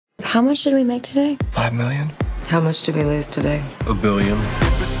how much did we make today? 5 million. How much did we lose today? $1 billion.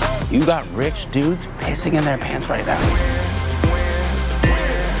 You got rich dudes pissing in their pants right now.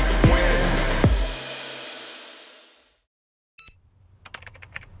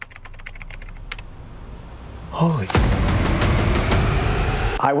 Holy.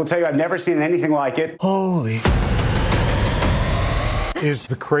 I will tell you, I've never seen anything like it. Holy. Is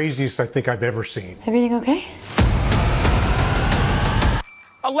the craziest I think I've ever seen. Everything okay?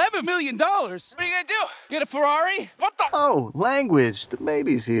 $11 million? What are you gonna do? Get a Ferrari? What the? Oh, language. The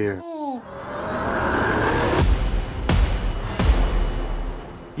baby's here.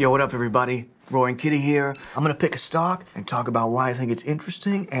 Yo, what up, everybody? Roaring Kitty here. I'm gonna pick a stock and talk about why I think it's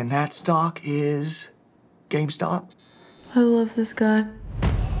interesting, and that stock is GameStop. I love this guy.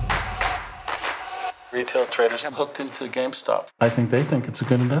 Retail traders have hooked into GameStop. I think they think it's a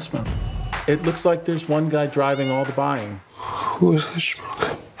good investment. It looks like there's one guy driving all the buying. Who is this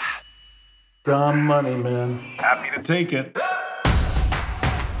schmuck? Dumb money, man. Happy to take it.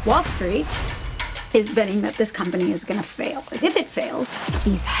 Wall Street is betting that this company is going to fail. But if it fails,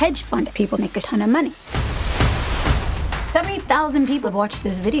 these hedge fund people make a ton of money. 70,000 people have watched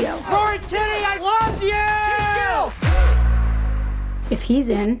this video. Rory Kitty, I love you! If he's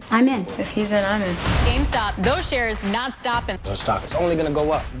in, I'm in. If he's in, I'm in. GameStop, those shares not stopping. The stock is only gonna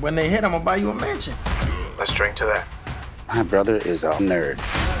go up. When they hit, I'm gonna buy you a mansion. Let's drink to that. My brother is a nerd.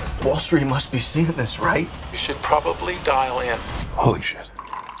 Wall Street must be seeing this, right? You should probably dial in. Holy shit.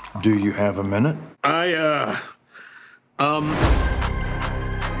 Do you have a minute?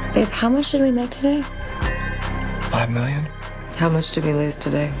 Babe, how much did we make today? 5 million. How much did we lose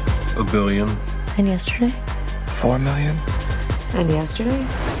today? $1 billion. And yesterday? 4 million. And yesterday?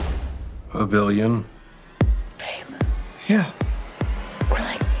 $1 billion. Babe, Yeah. we're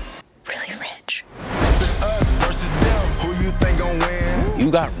like really rich. You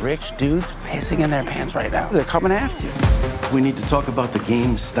got rich dudes pissing in their pants right now. They're coming after you. We need to talk about the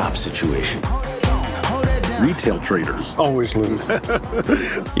GameStop situation. Retail traders Always lose.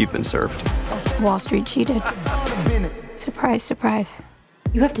 You've been served. Wall Street cheated. Surprise, surprise.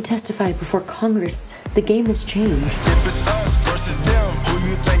 You have to testify before Congress. The game has changed.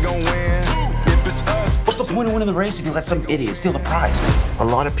 What's the point of winning the race if you let some idiot steal the prize? A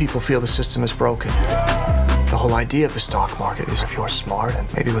lot of people feel the system is broken. The whole idea of the stock market is if you're smart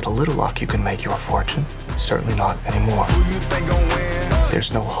and maybe with a little luck you can make your fortune. Certainly not anymore.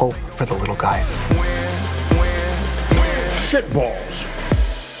 There's no hope for the little guy. Shitballs.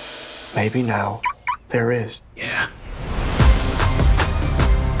 Maybe now there is. Yeah.